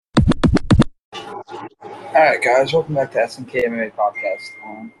All right, guys, welcome back to SMK MMA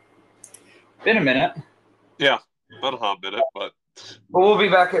podcast. Been a minute, Yeah, not a hot minute, but we'll be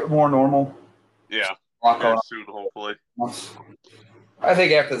back at more normal. yeah, A lot very going soon, hopefully. on. I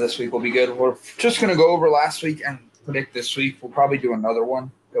think after this week will be good. We're just going to go over last week and predict this week. We'll probably do another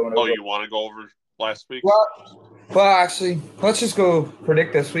one going Oh, over. you want to go over last week's? Well, actually, let's just go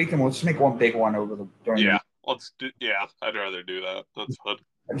predict this week, and we'll just make one big one over during the Yeah, week. let's do. Yeah, I'd rather do that. That's fun.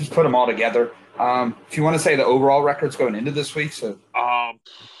 And just put them all together. If you want to say the overall records going into this week, so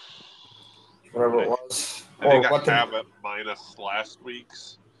whatever it was, I think I have it minus last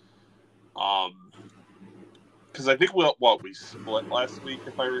week's. Because I think we split last week,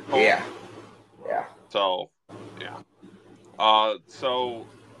 if I recall. Yeah. So, yeah. So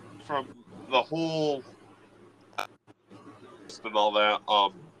from the whole and all that,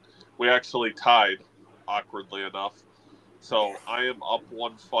 we actually tied, awkwardly enough. So I am up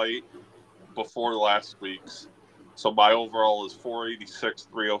one fight before last week's. So my overall is 486,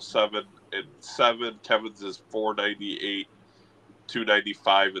 307, and 7. Kevin's is 498,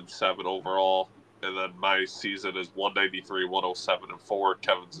 295, and 7 overall. And then my season is 193, 107, and 4.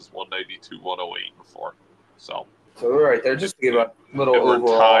 Kevin's is 192, 108, and 4. So we're right there. Just to give a little overall.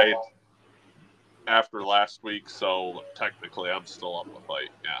 We're tied after last week, so technically I'm still up a fight.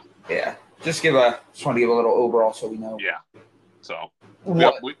 Yeah. Just want to give a little overall so we know. Yeah. So we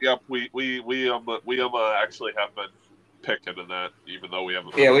actually have been picking in that, even though we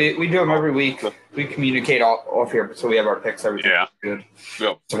haven't. Yeah, we do them every week. We communicate off here, so we have our picks every time. Yeah. Good.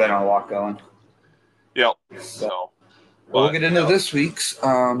 Yep. So then a lot going. Yep. So we'll get into this week's.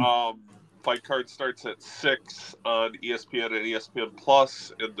 Fight card starts at 6 on ESPN and ESPN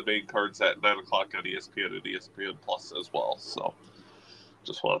Plus, and the main card's at 9 o'clock on ESPN and ESPN Plus as well. So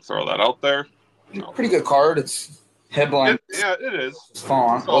just want to throw that out there. Pretty good card. It's headline. It is. It's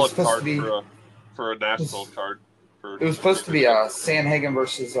fun. Solid card for a national card. It was supposed to be Sandhagen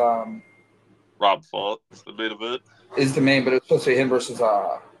versus Rob Font. It's the main event. Is the main, but it was supposed to be him versus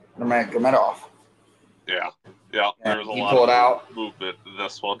Nurmagomedov. Yeah. Yeah, there was a lot of movement in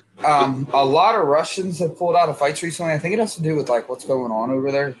this one. A lot of Russians have pulled out of fights recently. I think it has to do with what's going on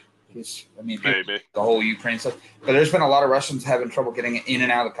over there. Maybe the whole Ukraine stuff. But there's been a lot of Russians having trouble getting in and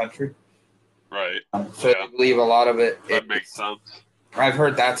out of the country. Right. So I believe a lot of it. That makes sense. I've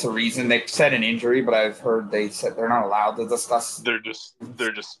heard that's a reason. They've said an injury, but I've heard they said they're not allowed to discuss. They're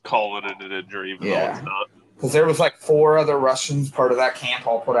just calling it an injury, even though it's not. Because there was 4 other Russians part of that camp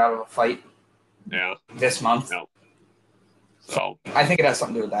all put out of a fight. Yeah. This month. Yeah. So I think it has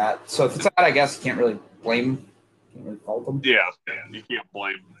something to do with that. So if it's that, I guess you can't really blame them. Can't really fault them. Yeah. You can't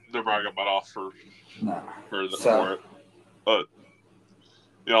blame Nurmagomedov for it. But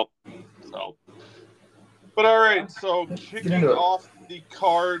so. But all right, so kicking off the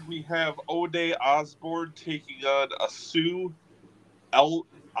card, we have Ode Osborne taking on Asu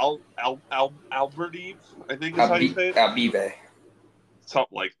Albertine, I think is how you say it. Albive.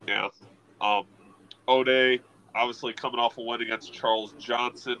 Something like Ode, obviously coming off a win against Charles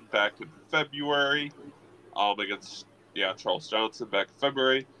Johnson back in February. Charles Johnson back in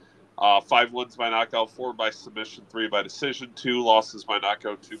February. 5 wins by knockout, 4 by submission, 3 by decision, 2 losses by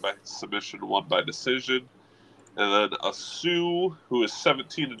knockout, 2 by submission, 1 by decision. And then Asu, who is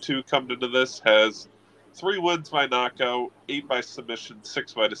 17-2 coming into this, has 3 wins by knockout, 8 by submission,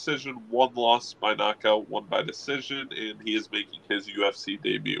 6 by decision, 1 loss by knockout, 1 by decision, and he is making his UFC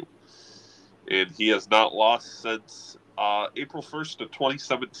debut. And he has not lost since April 1st of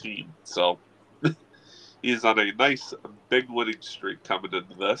 2017. So he's on a nice big winning streak coming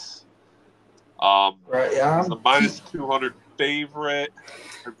into this. Right, yeah. He's a minus 200 favorite.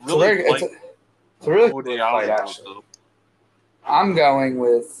 It's a really good fight, actually. I'm going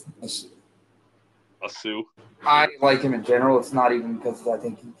with Asu. I like him in general. It's not even because I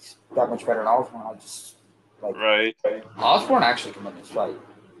think he's that much better than Osborne. I just right. Osborne actually can win this fight.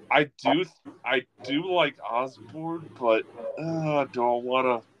 I do like Osborne, but do I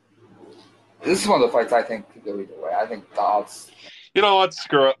want to? This is one of the fights I think could go either way. I think the odds. You know what?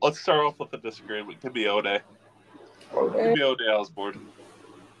 Screw it. Let's start off with a disagreement. It could be Ode. Could be Ode Osborne.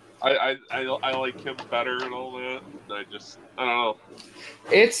 I like him better and all that. I don't know.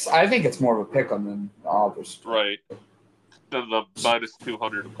 I think it's more of a pick on than the others. Right. Than the minus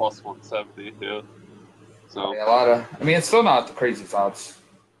 200 and plus 170. Yeah. So it's still not the craziest odds.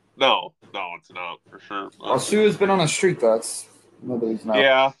 No, it's not for sure. Asu has been on a streak. That's another reason.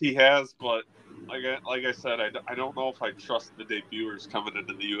 Yeah, he has, but like I said, I don't know if I trust the debuters coming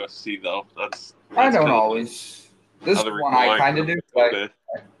into the UFC though. I don't always. This one I kind of do.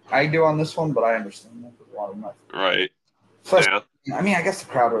 I do on this one, but I understand that a lot of them. Right. I guess the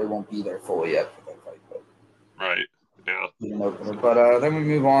crowd really won't be there fully yet for that fight. But Right. Yeah. But then we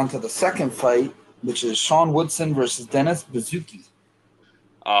move on to the second fight, which is Sean Woodson versus Dennis Bazuki.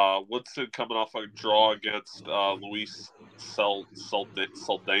 Woodson coming off a draw against Luis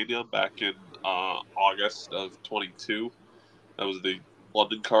Saldana back in August of 22. That was the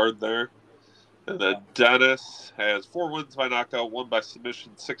London card there. And then Dennis has 4 wins by knockout, 1 by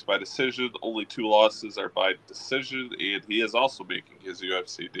submission, 6 by decision. Only 2 losses are by decision, and he is also making his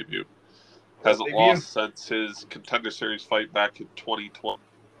UFC debut. Hasn't lost since his Contender Series fight back in 2020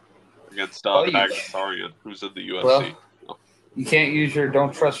 against Bagdasarian, who's in the UFC. Well, you can't use your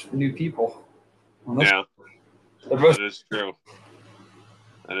don't trust new people. Yeah, that is true.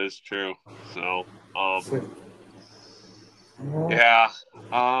 That is true. So, yeah.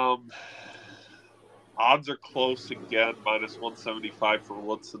 Odds are close again, minus 175 for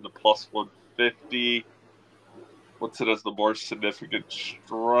Woodson to plus 150. Woodson has the more significant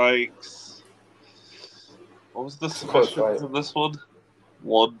strikes. What was the submissions in this one?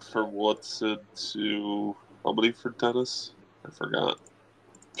 1 for Woodson to how many for Dennis? I forgot.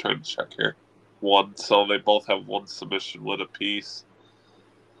 I'm trying to check here. 1, so they both have 1 submission win apiece.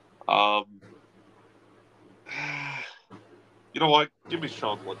 You know what? Give me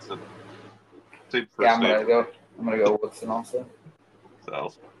Sean Woodson. I'm gonna go Woodson also.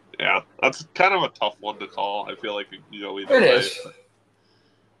 So, yeah, that's kind of a tough one to call. I feel like it can go either way. Is.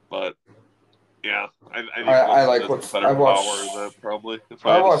 But yeah, I think I like Woodson. Better power than probably.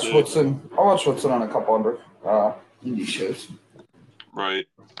 I watched Woodson. I watched Woodson on a couple other indie shows. Right.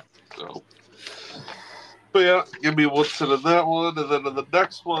 So, but yeah, give me Woodson in that one, and then in the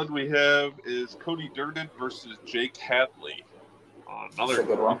next one we have is Cody Durden versus Jake Hadley. Another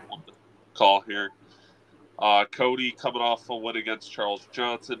good one to call here. Cody coming off a win against Charles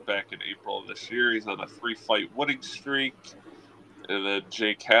Johnson back in April of this year. He's on a 3-fight winning streak. And then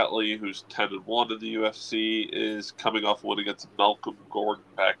Jake Hadley, who's 10-1 in the UFC, is coming off a win against Malcolm Gordon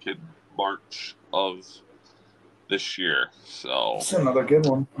back in March of this year. So it's another good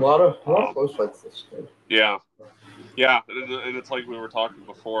one. A lot of close fights this year. Yeah. Yeah, and it's like we were talking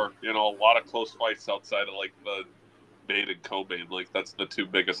before, a lot of close fights outside of like the main and co-main. Like that's the 2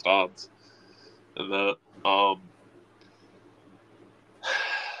 biggest odds. And the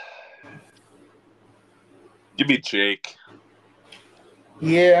give me Jake.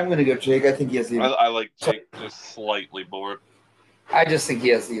 Yeah, I'm gonna go Jake. I think he has the. I like Jake just slightly more. I just think he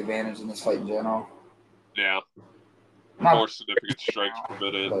has the advantage in this fight in general. Yeah, more significant strikes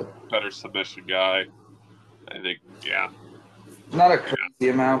permitted, better submission guy. I think, yeah. Not a crazy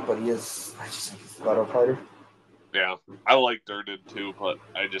amount, but he is. I just think he's a better fighter. Yeah, I like Durden too, but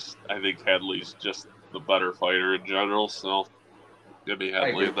I think Hadley's just the better fighter in general. So give me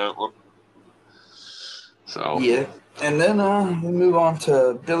Hadley in that one. So yeah, and then we move on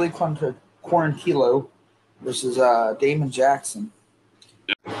to Billy Quarantillo versus Damon Jackson.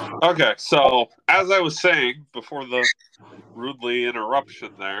 Okay, so as I was saying before the rudely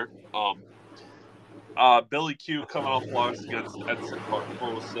interruption there, Billy Q coming off loss against Edson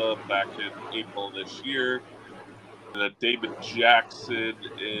Barbosa back in April this year. And then Damon Jackson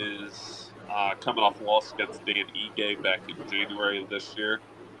is coming off loss against Dan Ige back in January of this year,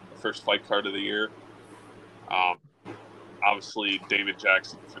 first fight card of the year. Obviously, David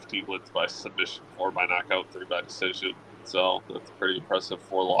Jackson, 15 wins by submission, 4 by knockout, 3 by decision. So that's pretty impressive.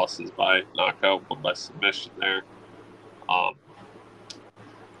 4 losses by knockout, 1 by submission there.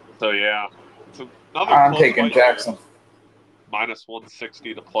 So yeah, it's another. I'm taking Jackson. Here. Minus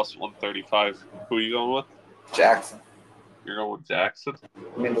 160 to plus 135. Who are you going with? Jackson. You're going with Jackson?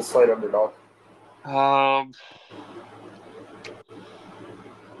 I mean the slight underdog.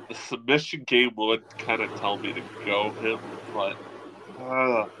 The submission game would kind of tell me to go him, but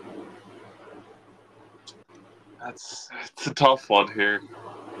it's a tough one here.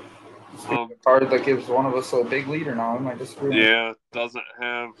 Card that gives one of us a big lead or not. I might disagree. Yeah, doesn't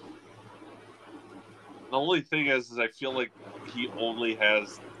have. The only thing is I feel like he only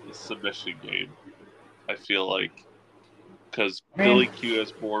has the submission game. I feel like because Billy Q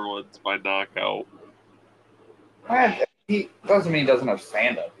has more wins by knockout. He doesn't mean he doesn't have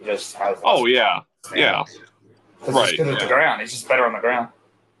stand up. He just has. Oh yeah, yeah. Right. He's good at the ground. He's just better on the ground.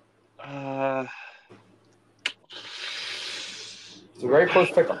 It's a very close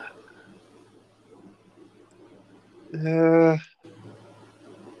pick-up.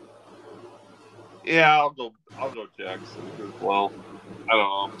 Yeah, I'll go Jackson as well. I don't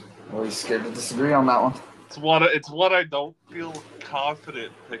know. Well, he's scared to disagree on that one. It's what I don't feel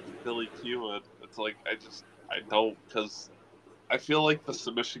confident picking Billy Q in. It's like I don't, because I feel like the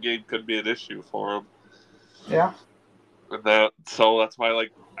submission game could be an issue for him. Yeah. So that's why,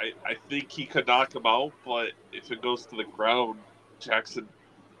 like, I think he could knock him out, but if it goes to the ground, Jackson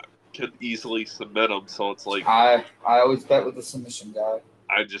can easily submit him. So it's like I always bet with the submission guy.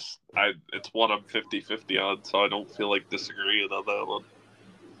 it's one I'm 50-50 on, so I don't feel like disagreeing on that one.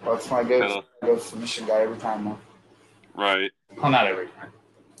 That's my go submission guy every time, though. Right. Well, not every time.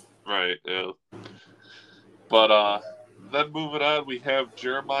 Right, yeah. But then moving on, we have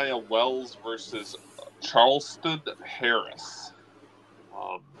Jeremiah Wells versus Charleston Harris.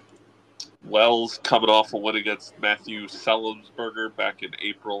 Wells coming off a win against Matthew Sellemsberger back in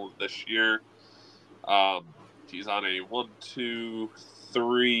April of this year. He's on a 1, 2,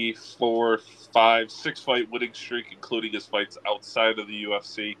 3, 4, 5, 6-fight winning streak, including his fights outside of the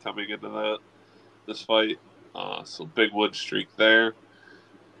UFC coming into this fight. So big win streak there.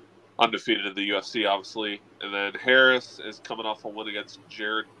 Undefeated in the UFC, obviously. And then Harris is coming off a win against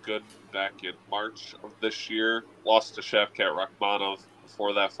Jared Gooden back in March of this year. Lost to Shavkat Rakhmonov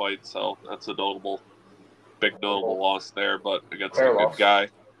before that fight, so that's a big notable loss there, but against a good guy.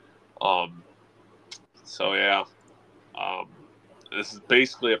 So yeah. This is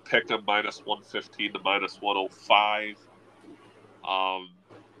basically a pick of minus 115 to minus 105.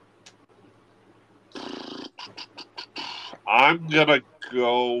 I'm gonna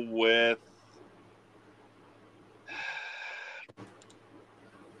go with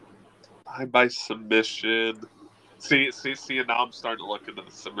by submission. See, and now I'm starting to look into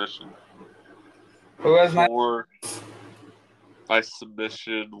the submission. Who has by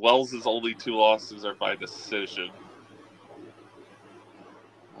submission? Wells' only 2 losses are by decision.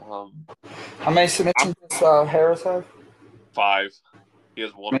 How many submissions does Harris have? 5. He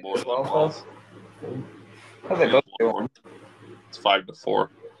has one more than Wells. They both do. It's 5-4.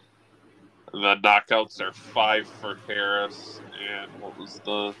 And then knockouts are 5 for Harris, and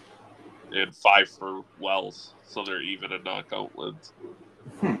 5 for Wells. So they're even in knockout wins.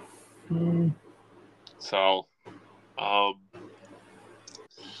 So, I'm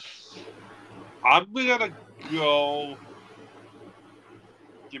gonna go.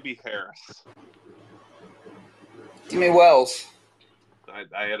 Give me Harris. Give me Wells.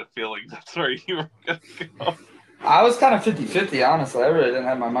 I had a feeling that's where you were gonna go. I was kind of 50-50, honestly. I really didn't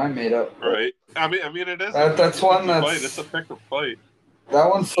have my mind made up. Right. I mean, it is. That's one that's fight. It's a pick-up fight. That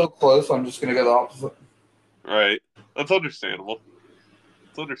one's so close. I'm just gonna go the opposite. Right. That's understandable.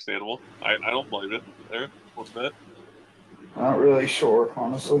 I don't blame it. There, one bit. Not really sure,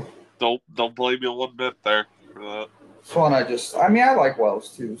 honestly. Don't blame me 1 bit there for that. This one I like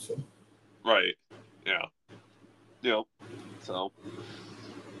Wells too. So. Right. Yeah. Yep. So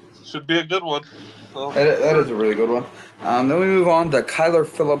should be a good one. So. That is a really good one. Then we move on to Kyler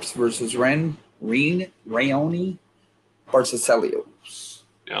Phillips versus Rayoni Barcelios.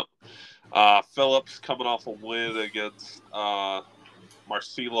 Yep. Phillips coming off a win against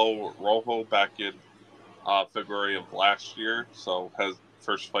Marcelo Rojo back in February of last year. So has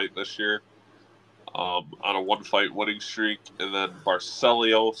first fight this year. On a 1-fight winning streak, and then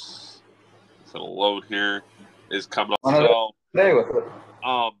Barcelios, it's gonna load here, is coming off. Stay with it.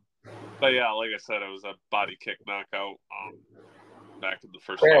 But yeah, like I said, it was a body kick knockout back in the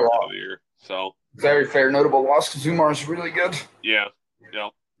first fight of the year. So very fair, notable loss because Umar is really good. Yeah.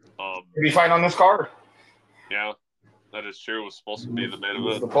 Did he fight on this card? Yeah, that is true. It was supposed to be the main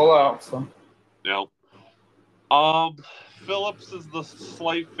event. The pullout. So. Yeah. Phillips is the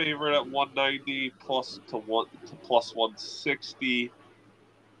slight favorite at 190 plus 160.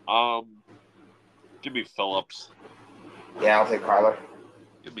 Give me Phillips. Yeah, I'll take Kyler.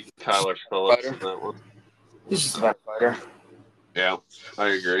 Give me Kyler Phillips in that one. He's just a better fighter. Yeah, I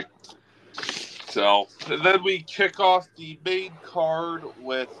agree. So, and then we kick off the main card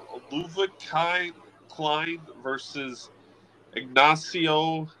with Luva Klein versus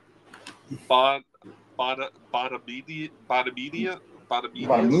Ignacio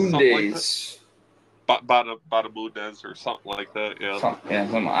Badamundes, Badamundes or something like that. Yeah.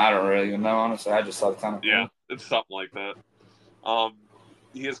 I don't really even know, honestly. I just saw the time. Yeah, it's something like that.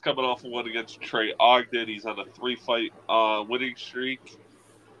 He is coming off a win against Trey Ogden. He's on a 3-fight winning streak.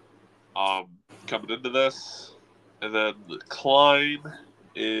 Coming into this, and then Klein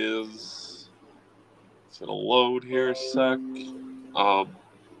is gonna load here a sec.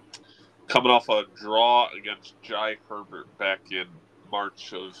 Coming off a draw against Jai Herbert back in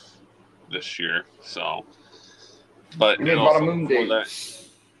March of this year. So, but and also before that,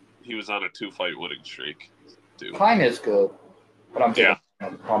 he was on a 2-fight winning streak. Too. Klein is good, but I'm taking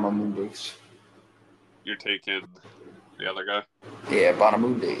Badamundes. You're taking the other guy? Yeah,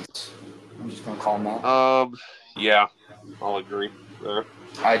 Badamundes. I'm just gonna call him that. Yeah, I'll agree there.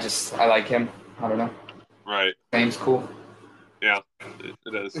 I like him. I don't know. Right. Name's cool. Yeah,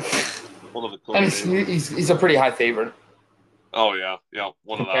 it is. One of the cool And names. he's a pretty high favorite. Oh, yeah. Yeah,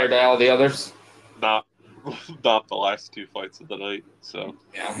 one compared of to all the others. Not not the last two fights of the night, so.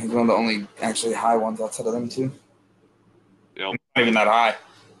 Yeah, he's one of the only actually high ones outside of them, too. Yep. Not even that high.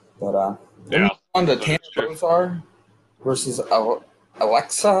 But, then Yeah, on to that Tanner is true. Bozar versus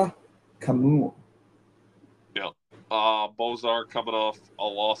Alexa Camus. Yeah. Bozar coming off a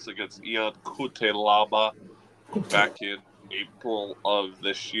loss against Ian Cutelaba back in April of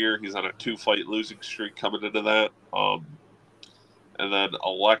this year. He's on a 2-fight losing streak coming into that. And then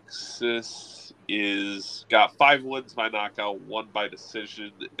Alexis got 5 wins by knockout, 1 by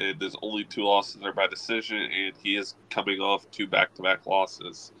decision, and his only 2 losses are by decision, and he is coming off 2 back-to-back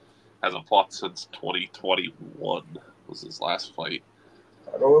losses. Hasn't fought since 2021 was his last fight.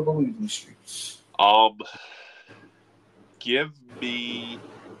 Title of the losing streaks. Give me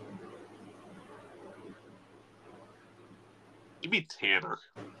Tanner.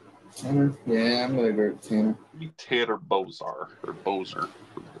 Tanner? Yeah, I'm going to go with Tanner. Give me Tanner Bozar.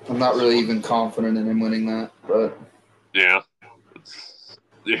 I'm not really even confident in him winning that, but... Yeah. It's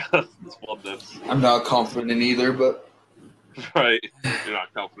one that's... I'm not confident in either, but... Right. You're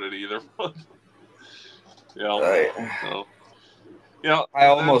not confident either, but... Yeah. Right. So, yeah. I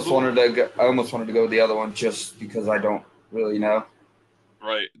almost wanted to go with the other one just because I don't really know.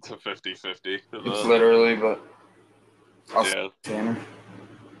 Right. It's a 50-50. It's literally, but... I'll say Tanner.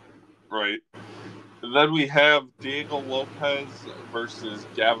 Right. And then we have Diego Lopez versus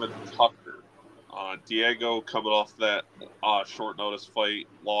Gavin Tucker. Diego coming off that short notice fight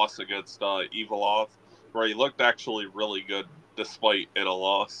loss against Evolov, where he looked actually really good despite it a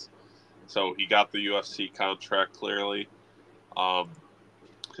loss. So he got the UFC contract clearly.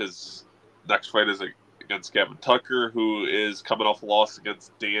 His next fight is against Gavin Tucker, who is coming off a loss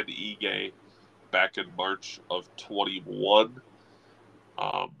against Dan Ige back in March of 21.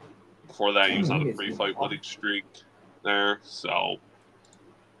 Before that, he was on a 3-fight winning streak there. So,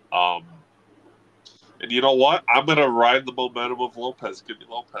 and you know what? I'm going to ride the momentum of Lopez. Give me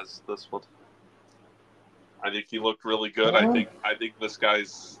Lopez this one. I think he looked really good. I think this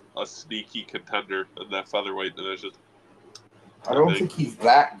guy's a sneaky contender in that featherweight division. I don't think he's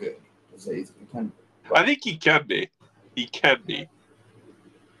that good to say he's a contender. I think he can be. He can be.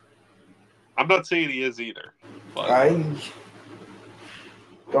 I'm not saying he is either. But I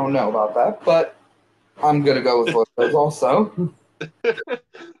don't know about that, but I'm gonna go with Lopez also.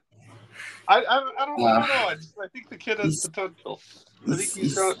 I don't know. I think the kid has potential. I think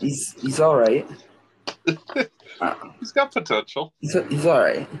he's all right. He's got potential. He's all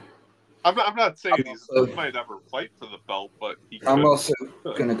right. I'm not saying he might never fight for the belt, but I'm also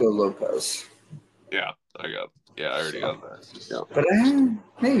gonna go Lopez. Yeah, I already got that. Yeah. But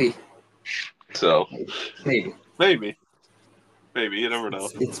maybe. So maybe you never know.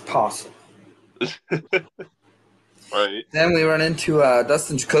 It's possible. Right. Then we run into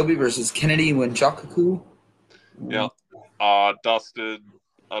Dustin Jacoby versus Kennedy Nzechukwu. Yeah. Dustin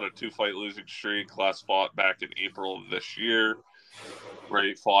on a 2-fight losing streak. Last fought back in April of this year, where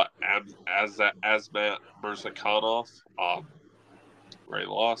he fought Asmat Mirzakhanov. Where he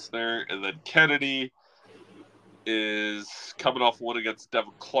lost there. And then Kennedy is coming off one against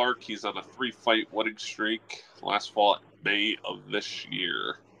Devin Clark. He's on a 3-fight winning streak. Last fought May of this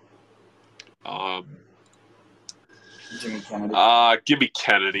year. Jimmy Kennedy. Give me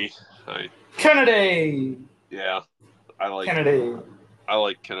Kennedy. Kennedy. Yeah, I like Kennedy. I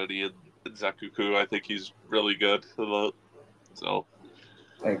like Kennedy and Nzechukwu. I think he's really good. So.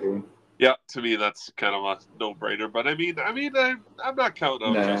 I agree. Yeah, to me that's kind of a no-brainer. But I'm not counting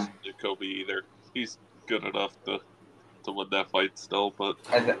out Justin Jacoby either. He's good enough to win that fight still. But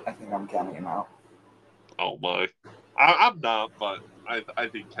I think I'm counting him out. Oh my, I'm not. But I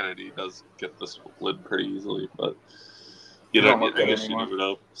think Kennedy does get this win pretty easily. But I guess you never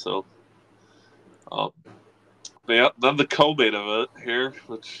know. So, but yeah, then the co-main event here,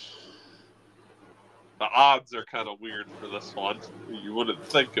 which the odds are kind of weird for this one. You wouldn't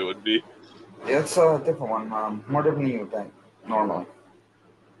think it would be. Yeah, it's a different one. More different than you would think normally.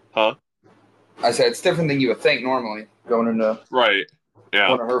 Huh? I said it's different than you would think normally going into one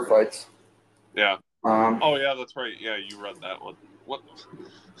of her fights. Yeah. Oh yeah, that's right. Yeah, you read that one. What?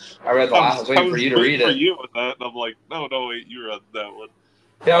 I read the last. I was waiting for you to read it. For you with that, and I'm like, no, wait, you read that one.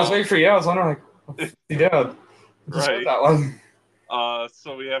 Yeah, I was waiting for you. I was wondering, like, what's he doing? Right. That one.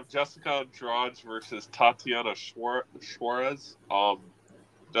 So we have Jessica Andrade versus Tatiana Suarez.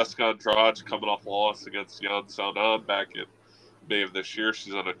 Jessica Andrade coming off a loss against Yan Xiaonan back in May of this year.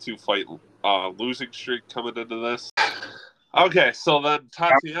 She's on a 2-fight losing streak coming into this. Okay, so then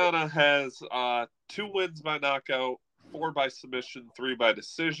Tatiana has 2 wins by knockout, 4 by submission, 3 by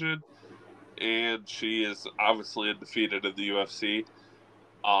decision, and she is obviously undefeated in the UFC.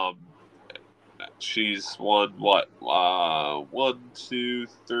 She's won what? 1, 2,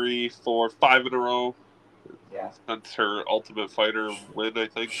 3, 4, 5 in a row. Yeah. Since her Ultimate Fighter win, I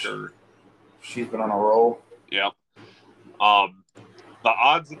think. She's been on a roll. Yeah. The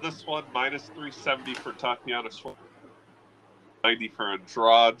odds in this one, minus 370 for Tatiana Suarez, 90 for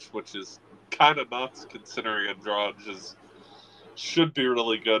Andrade, which is kind of nuts considering Andrade should be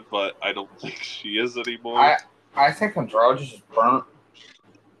really good, but I don't think she is anymore. I think Andrade is just burnt.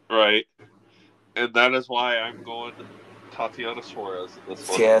 Right. And that is why I'm going Tatiana Suarez in this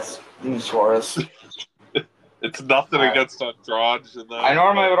one. Yes, Suarez. It's nothing against Andrade. I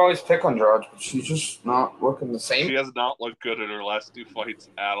normally would always pick Andrade, but she's just not looking the same. She has not looked good in her last 2 fights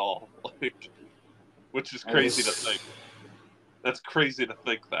at all, which is crazy to think. That's crazy to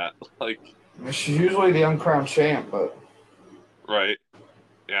think that. She's usually the uncrowned champ, but right,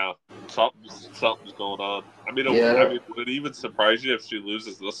 yeah, something's going on. I mean, would it even surprise you if she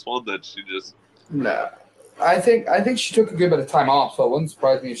loses this one? That she just no. I think she took a good bit of time off, so it wouldn't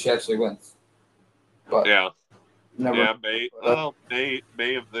surprise me if she actually wins. But yeah. Never. Yeah,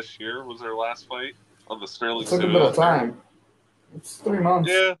 May of this year was her last fight on the Sterling. It took a bit of time. It's 3 months.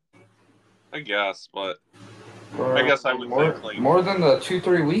 Yeah, I guess, but I guess I would think more than the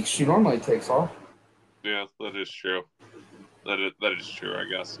 2-3 weeks she normally takes off. Yeah, that is true. That is true, I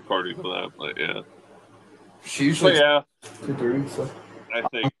guess, according to that. But yeah, she usually 2-3 weeks. So. I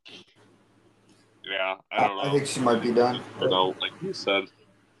think. Yeah, I don't know. I think she might be done. Like you said.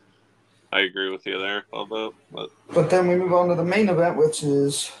 I agree with you there on that. But then we move on to the main event, which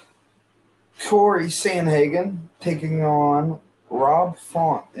is Corey Sandhagen taking on Rob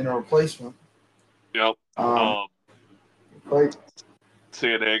Font in a replacement. Yep. Fight.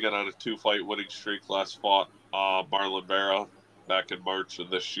 Sandhagen on a 2-fight winning streak last fought Marlon Vera back in March of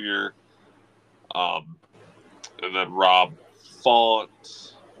this year. And then Rob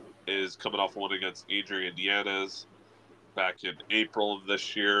Font is coming off one against Adrian Yanez back in April of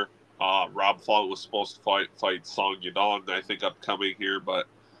this year. Rob Font was supposed to fight Song Yadong, I think, upcoming here, but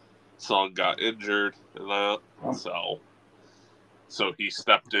Song got injured in that. So he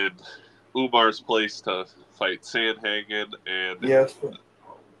stepped in Umar's place to fight Sandhagen, and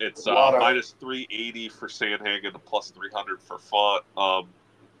it's minus 380 for Sandhagen and plus 300 for Font.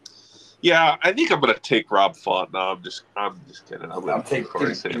 Yeah, I think I'm gonna take Rob Font. No, I'm just kidding. I'm gonna take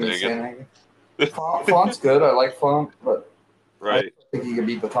Corey Sandhagen. Font's good. I like Font, but right. I think he can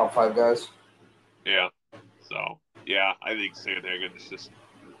beat the top 5 guys. Yeah. So yeah, I think Sandhagen is just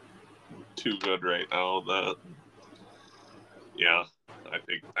too good right now. Yeah, I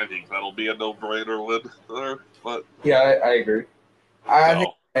think that'll be a no-brainer win there. But yeah, I agree. I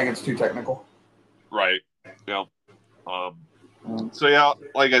think it's too technical. Right. Yeah. So yeah,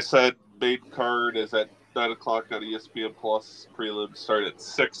 like I said, main card is at 9 o'clock on ESPN Plus. Prelims start at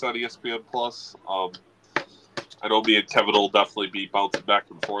 6 on ESPN Plus. I know me and Kevin will definitely be bouncing back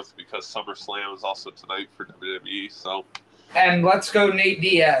and forth because SummerSlam is also tonight for WWE. So. And let's go, Nate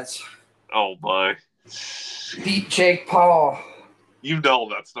Diaz. Oh my. Beat Jake Paul. You know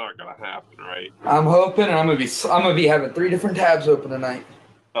that's not gonna happen, right? I'm hoping, and I'm gonna be having 3 different tabs open tonight.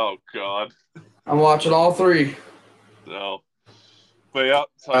 Oh God. I'm watching all 3. No. But yeah,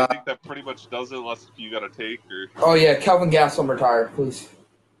 so I think that pretty much does it, unless you got to take or. Oh yeah, Kelvin Gastelum retire, please.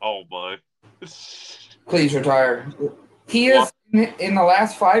 Oh my. Please retire. He is in the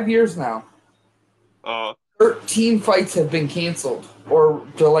last 5 years now. 13 fights have been canceled or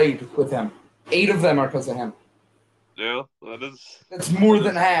delayed with him. 8 of them are because of him. Yeah, that is. That's more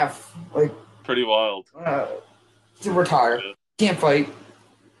than half. Like pretty wild. To retire, can't fight.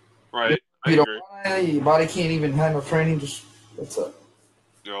 Right. Your body can't even handle training. Just that's it.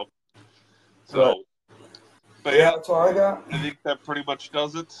 Yep. So. But yeah, that's all I got. I think that pretty much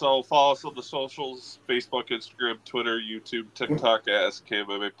does it. So follow us on the socials: Facebook, Instagram, Twitter, YouTube, TikTok at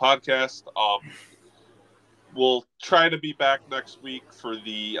SKMMA Podcast. We'll try to be back next week for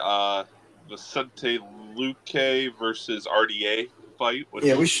the Vicente Luque versus RDA fight. Which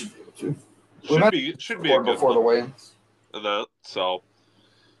we should be able to. Should be a good before the weigh-ins. And that, so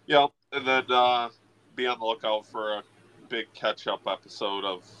yeah, and then be on the lookout for a big catch-up episode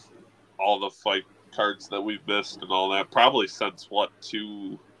of all the fight cards that we've missed and all that. Probably since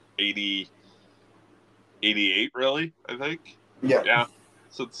 288 really, I think. Yeah.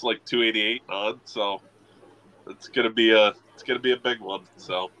 Since like 288 on, so it's gonna be a big one.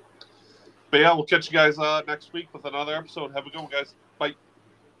 So, but yeah, we'll catch you guys next week with another episode. Have a good one, guys. Bye.